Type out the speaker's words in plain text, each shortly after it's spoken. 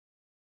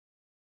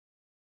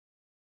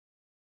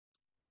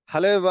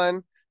Hello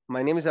everyone,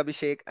 my name is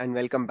Abhishek and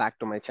welcome back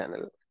to my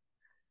channel.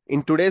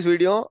 In today's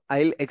video,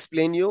 I'll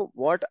explain you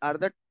what are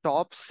the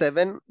top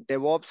 7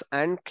 DevOps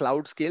and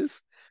cloud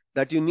skills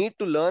that you need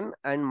to learn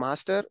and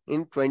master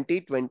in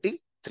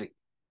 2023.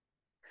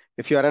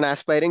 If you are an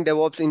aspiring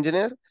DevOps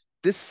engineer,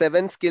 these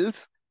 7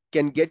 skills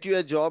can get you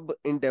a job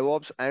in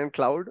DevOps and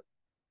cloud,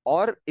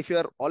 or if you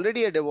are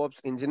already a DevOps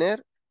engineer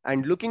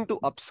and looking to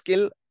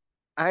upskill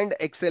and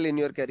excel in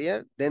your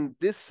career, then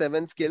this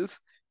 7 skills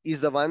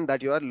is the one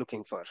that you are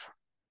looking for.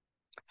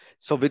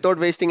 So without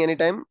wasting any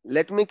time,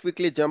 let me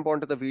quickly jump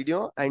onto the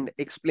video and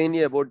explain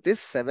you about these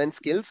 7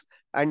 skills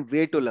and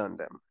where to learn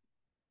them.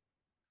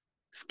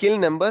 Skill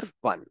number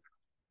 1.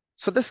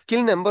 So the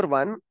skill number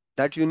 1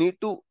 that you need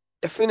to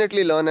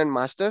definitely learn and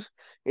master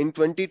in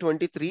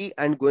 2023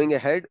 and going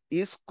ahead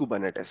is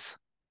Kubernetes.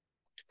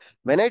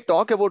 When I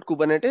talk about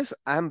Kubernetes,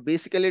 I am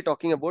basically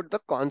talking about the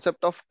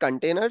concept of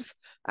containers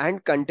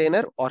and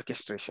container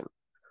orchestration.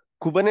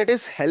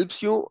 Kubernetes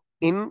helps you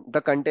in the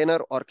container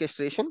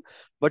orchestration,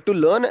 but to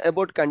learn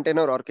about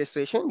container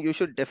orchestration, you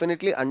should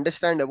definitely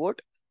understand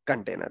about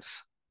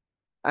containers.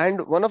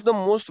 And one of the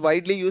most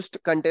widely used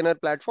container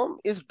platform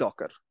is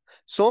Docker.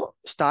 So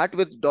start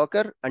with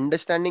Docker,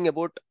 understand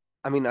about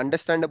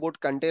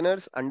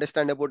containers,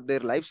 understand about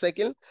their life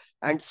cycle,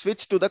 and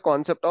switch to the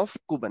concept of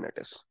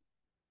Kubernetes.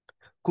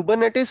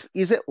 Kubernetes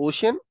is an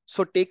ocean,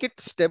 so take it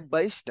step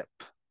by step.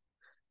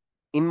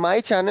 In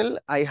my channel,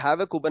 I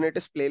have a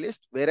Kubernetes playlist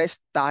where I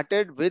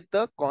started with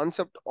the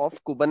concept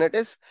of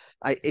Kubernetes.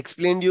 I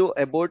explained you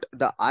about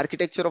the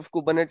architecture of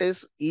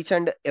Kubernetes, each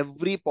and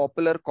every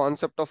popular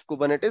concept of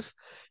Kubernetes,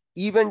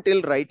 even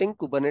till writing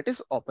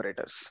Kubernetes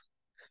operators.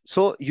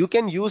 So you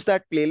can use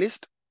that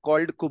playlist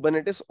called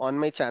Kubernetes on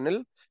my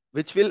channel,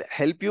 which will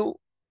help you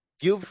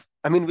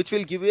which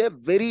will give you a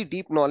very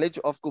deep knowledge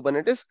of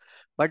Kubernetes.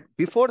 But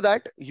before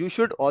that, you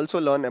should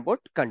also learn about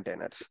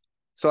containers.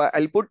 So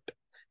I'll put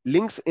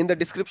links in the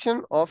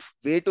description of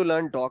way to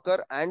learn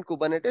Docker and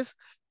Kubernetes.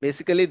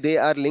 Basically, they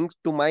are linked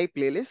to my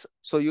playlist.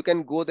 So you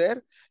can go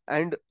there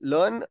and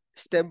learn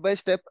step by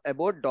step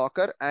about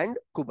Docker and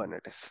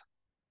Kubernetes.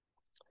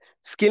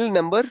 Skill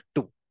number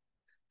 2.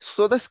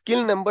 So the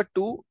skill number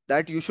 2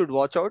 that you should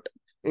watch out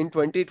in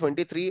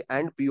 2023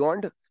 and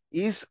beyond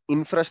is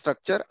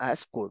infrastructure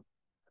as code.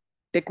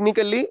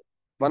 Technically,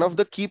 one of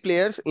the key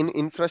players in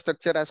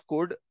infrastructure as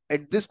code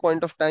at this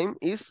point of time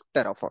is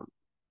Terraform.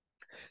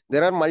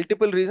 There are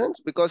multiple reasons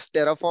because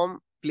Terraform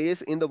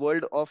plays in the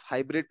world of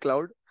hybrid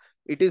cloud.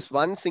 It is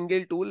one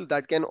single tool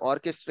that can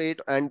orchestrate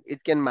and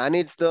it can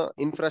manage the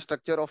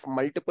infrastructure of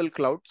multiple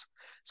clouds.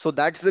 So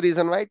that's the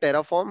reason why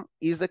Terraform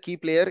is the key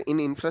player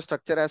in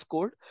infrastructure as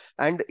code.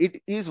 And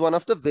it is one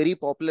of the very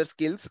popular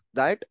skills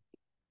that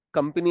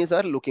companies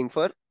are looking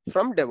for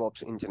from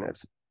DevOps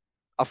engineers.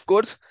 Of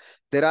course,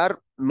 there are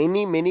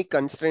many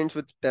constraints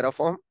with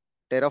Terraform.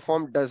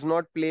 Terraform does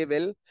not play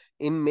well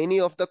in many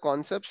of the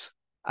concepts.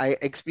 I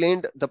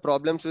explained the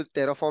problems with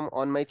Terraform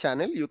on my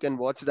channel. You can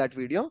watch that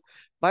video.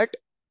 But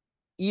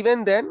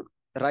even then,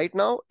 right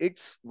now,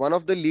 it's one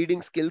of the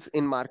leading skills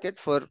in market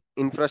for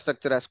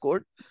infrastructure as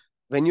code.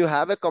 When you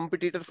have a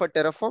competitor for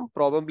Terraform,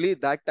 probably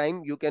that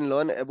time you can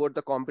learn about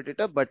the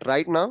competitor. But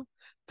right now,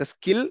 the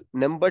skill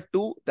number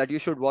 2 that you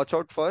should watch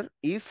out for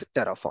is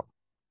Terraform.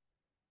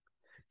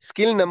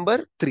 Skill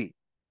number 3,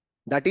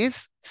 that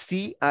is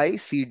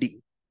CICD,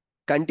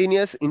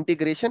 continuous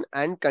integration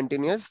and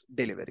continuous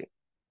delivery.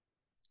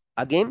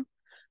 Again,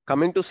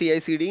 coming to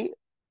CICD,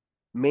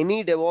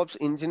 many DevOps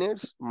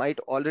engineers might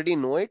already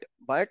know it,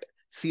 but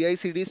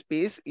CICD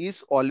space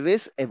is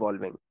always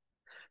evolving.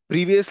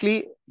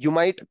 Previously, you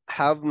might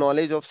have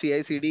knowledge of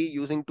CICD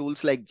using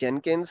tools like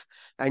Jenkins,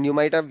 and you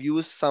might have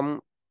used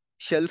some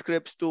shell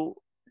scripts to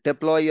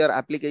deploy your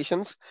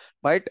applications.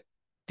 But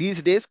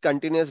these days,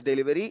 continuous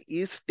delivery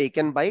is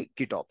taken by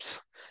GitOps.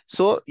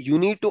 So you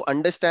need to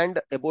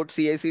understand about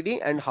CICD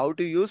and how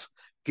to use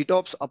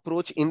GitOps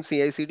approach in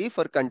CICD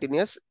for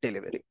continuous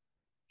delivery.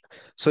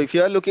 So if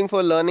you are looking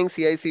for learning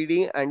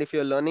CICD and if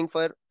you're learning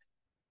for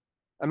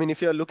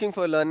if you're looking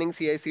for learning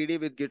CI/CD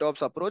with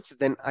GitOps approach,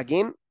 then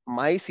again,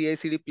 my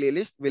CI/CD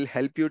playlist will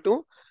help you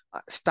to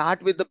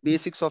start with the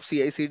basics of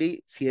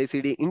CI/CD,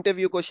 CI/CD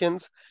interview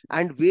questions,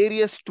 and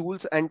various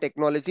tools and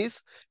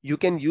technologies you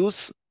can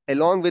use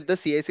along with the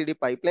CI/CD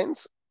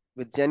pipelines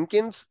with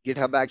Jenkins,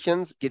 GitHub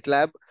Actions,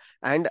 GitLab,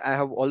 and I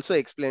have also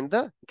explained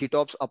the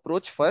GitOps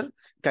approach for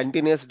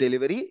continuous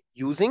delivery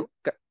using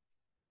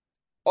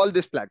all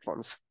these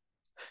platforms.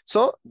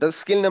 So the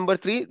skill number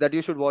 3 that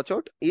you should watch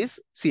out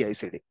is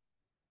CI/CD.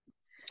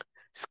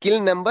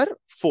 Skill number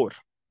 4.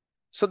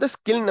 So the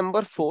skill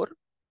number 4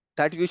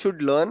 that you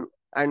should learn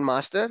and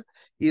master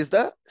is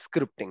the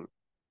scripting.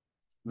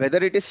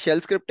 Whether it is shell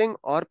scripting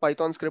or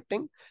Python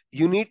scripting,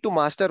 you need to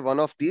master one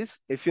of these.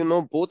 If you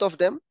know both of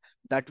them,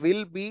 that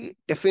will be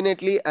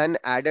definitely an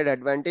added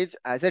advantage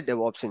as a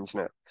DevOps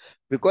engineer.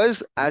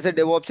 Because as a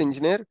DevOps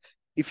engineer,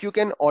 if you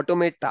can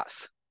automate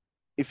tasks,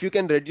 if you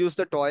can reduce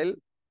the toil,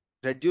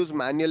 reduce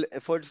manual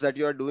efforts that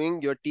you are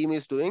doing, your team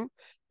is doing,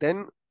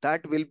 then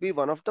that will be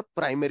one of the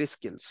primary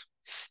skills.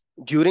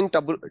 during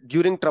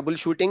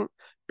troubleshooting,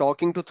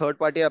 talking to third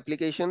party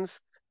applications,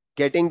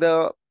 getting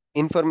the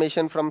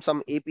information from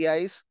some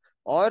APIs,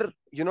 or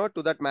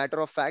to that matter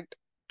of fact,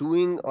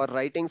 doing or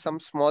writing some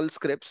small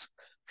scripts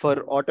for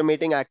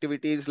automating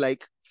activities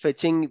like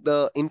fetching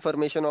the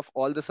information of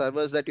all the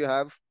servers that you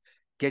have,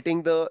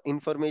 getting the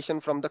information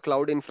from the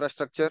cloud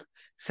infrastructure,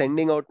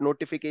 sending out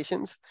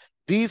notifications.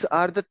 These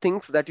are the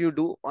things that you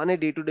do on a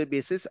day-to-day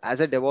basis as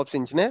a DevOps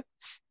engineer.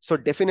 So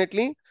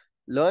definitely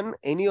learn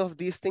any of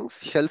these things,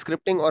 shell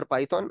scripting or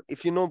Python.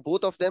 If you know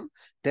both of them,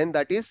 then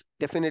that is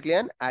definitely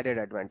an added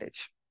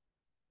advantage.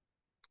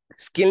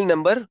 Skill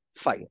number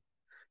 5.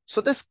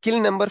 So the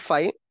skill number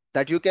 5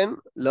 that you can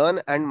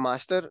learn and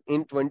master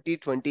in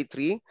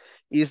 2023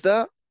 is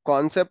the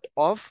concept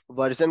of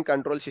version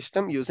control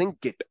system using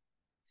Git.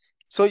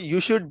 So you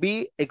should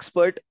be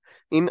expert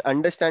in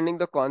understanding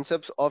the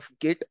concepts of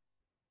Git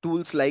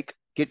tools like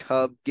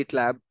GitHub,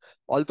 GitLab.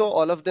 Although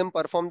all of them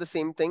perform the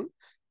same thing,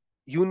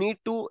 you need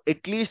to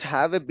at least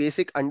have a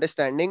basic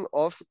understanding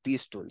of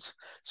these tools.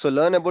 So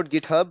learn about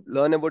GitHub,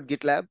 learn about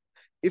GitLab.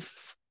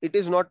 If it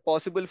is not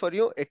possible for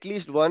you, at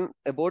least one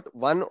about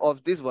one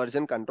of these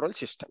version control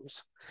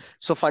systems.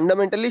 So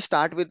fundamentally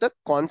start with the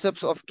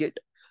concepts of Git.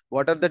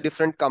 What are the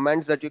different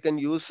commands that you can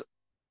use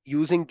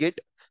using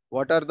Git?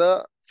 What are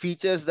the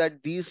features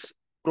that these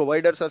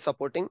providers are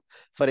supporting?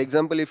 For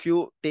example, if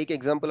you take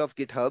example of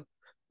GitHub,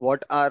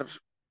 what are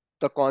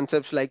the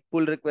concepts like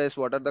pull requests?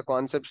 What are the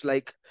concepts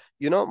like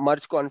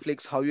merge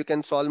conflicts? How you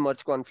can solve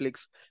merge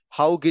conflicts?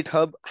 How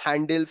GitHub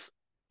handles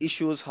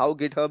issues? How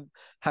GitHub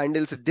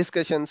handles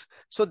discussions?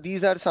 So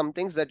these are some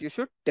things that you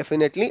should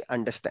definitely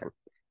understand.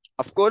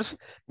 Of course,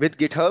 with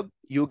GitHub,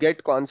 you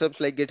get concepts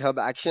like GitHub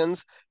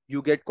Actions,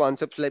 you get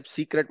concepts like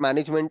secret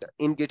management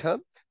in GitHub.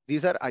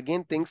 These are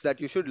again things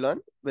that you should learn,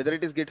 whether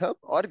it is GitHub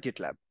or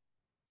GitLab.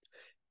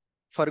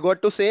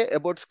 Forgot to say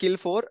about skill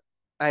 4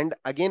 and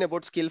again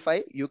about skill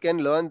 5, you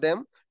can learn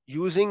them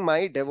using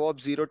my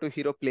DevOps Zero to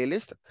Hero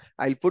playlist.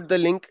 I'll put the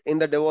link in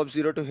the DevOps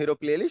Zero to Hero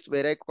playlist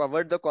where I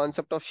covered the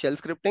concept of shell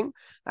scripting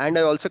and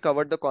I also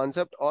covered the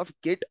concept of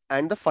Git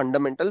and the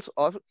fundamentals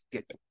of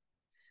Git.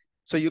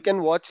 So you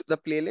can watch the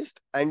playlist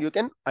and you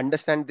can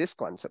understand these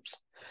concepts.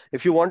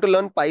 If you want to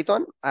learn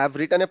Python, I have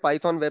written a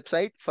Python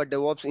website for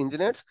DevOps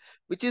engineers,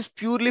 which is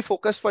purely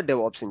focused for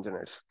DevOps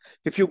engineers.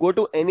 If you go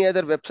to any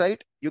other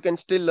website, you can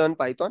still learn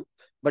Python.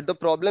 But the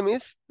problem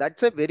is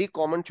that's a very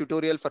common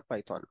tutorial for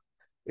Python.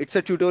 It's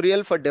a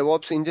tutorial for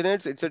DevOps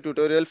engineers. It's a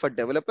tutorial for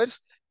developers.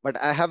 But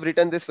I have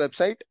written this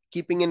website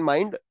keeping in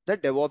mind the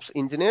DevOps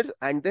engineers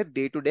and their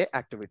day-to-day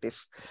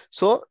activities.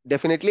 So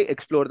definitely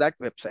explore that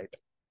website.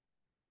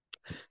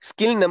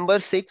 Skill number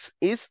 6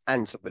 is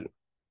Ansible.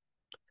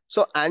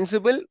 So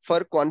Ansible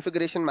for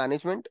configuration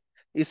management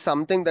is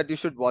something that you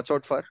should watch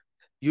out for.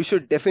 You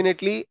should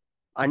definitely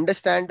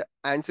understand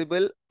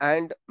Ansible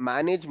and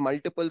manage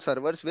multiple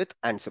servers with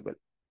Ansible.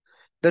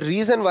 The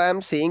reason why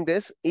I'm saying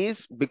this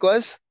is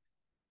because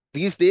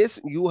these days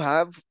you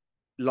have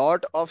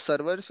lot of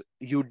servers,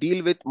 you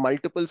deal with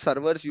multiple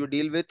servers, you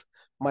deal with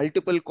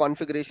multiple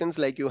configurations,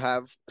 like you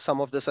have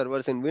some of the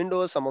servers in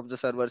Windows, some of the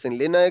servers in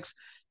Linux,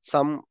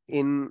 some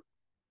in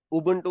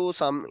Ubuntu,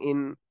 some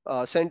in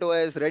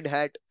CentOS, Red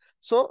Hat.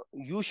 So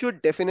you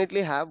should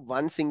definitely have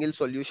one single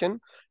solution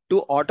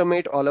to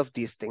automate all of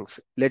these things.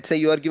 Let's say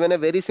you are given a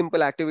very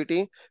simple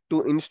activity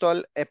to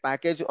install a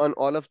package on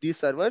all of these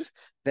servers,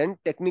 then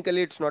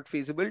technically it's not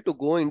feasible to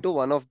go into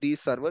one of these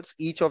servers,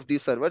 each of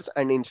these servers,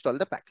 and install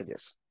the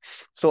packages.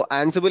 So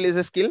Ansible is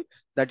a skill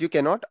that you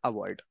cannot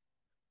avoid.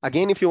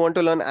 Again, if you want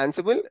to learn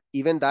Ansible,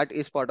 even that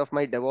is part of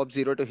my DevOps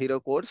Zero to Hero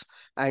course.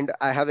 And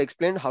I have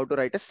explained how to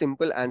write a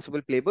simple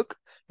Ansible playbook.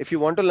 If you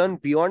want to learn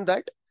beyond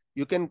that,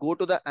 you can go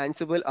to the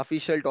Ansible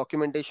official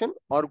documentation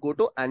or go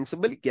to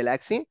Ansible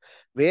Galaxy,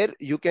 where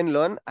you can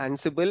learn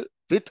Ansible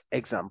with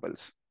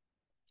examples.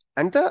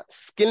 And the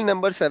skill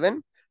number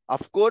 7,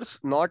 of course,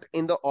 not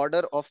in the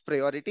order of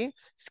priority.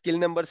 Skill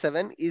number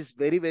 7 is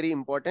very, very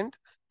important.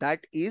 That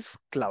is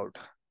cloud.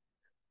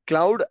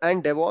 Cloud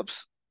and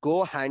DevOps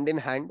go hand in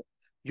hand.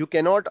 You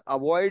cannot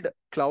avoid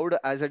cloud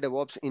as a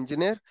DevOps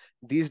engineer.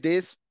 These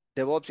days,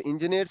 DevOps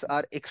engineers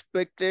are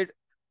expected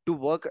to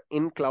work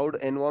in cloud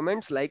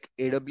environments like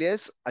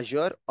AWS,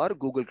 Azure, or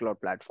Google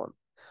Cloud Platform.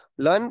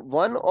 Learn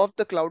one of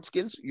the cloud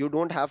skills. You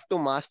don't have to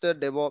master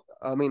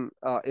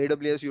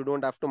AWS. You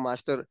don't have to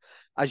master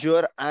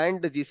Azure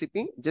and the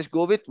GCP. Just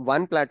go with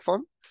one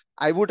platform.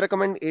 I would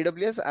recommend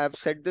AWS. I have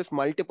said this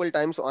multiple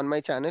times on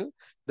my channel.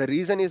 The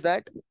reason is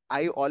that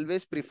I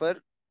always prefer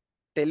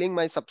telling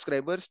my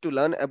subscribers to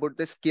learn about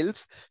the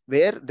skills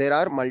where there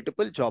are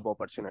multiple job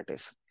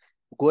opportunities.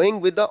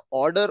 Going with the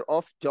order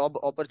of job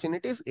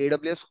opportunities,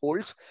 AWS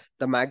holds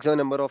the maximum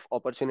number of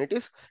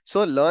opportunities.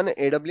 So learn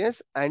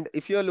AWS. And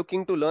if you are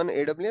looking to learn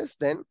AWS,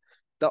 then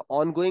the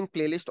ongoing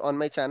playlist on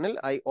my channel,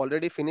 I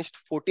already finished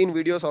 14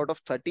 videos out of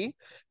 30.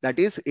 That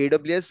is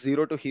AWS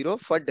Zero to Hero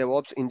for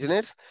DevOps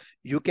engineers.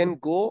 You can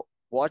go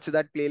watch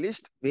that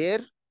playlist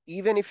where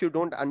even if you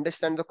don't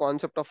understand the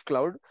concept of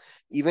cloud,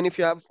 even if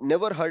you have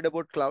never heard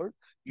about cloud,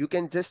 you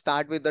can just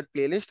start with that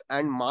playlist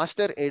and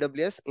master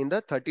AWS in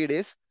the 30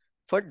 days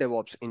for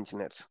DevOps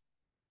engineers.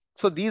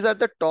 So these are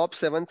the top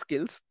 7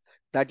 skills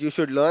that you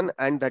should learn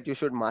and that you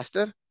should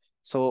master.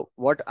 So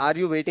what are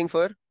you waiting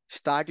for?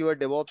 Start your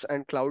DevOps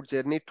and cloud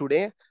journey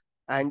today.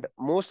 And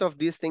most of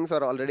these things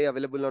are already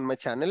available on my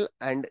channel.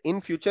 And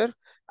in future,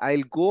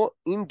 I'll go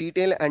in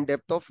detail and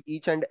depth of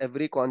each and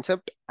every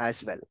concept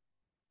as well.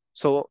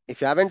 So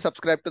if you haven't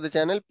subscribed to the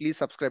channel, please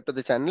subscribe to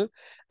the channel.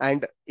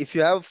 And if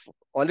you have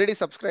already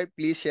subscribed,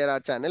 please share our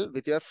channel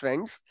with your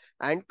friends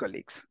and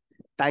colleagues.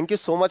 Thank you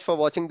so much for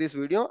watching this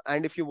video.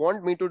 And if you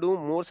want me to do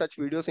more such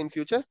videos in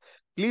future,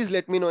 please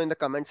let me know in the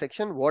comment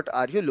section, what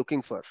are you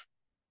looking for?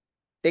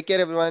 Take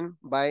care, everyone.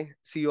 Bye.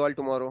 See you all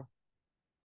tomorrow.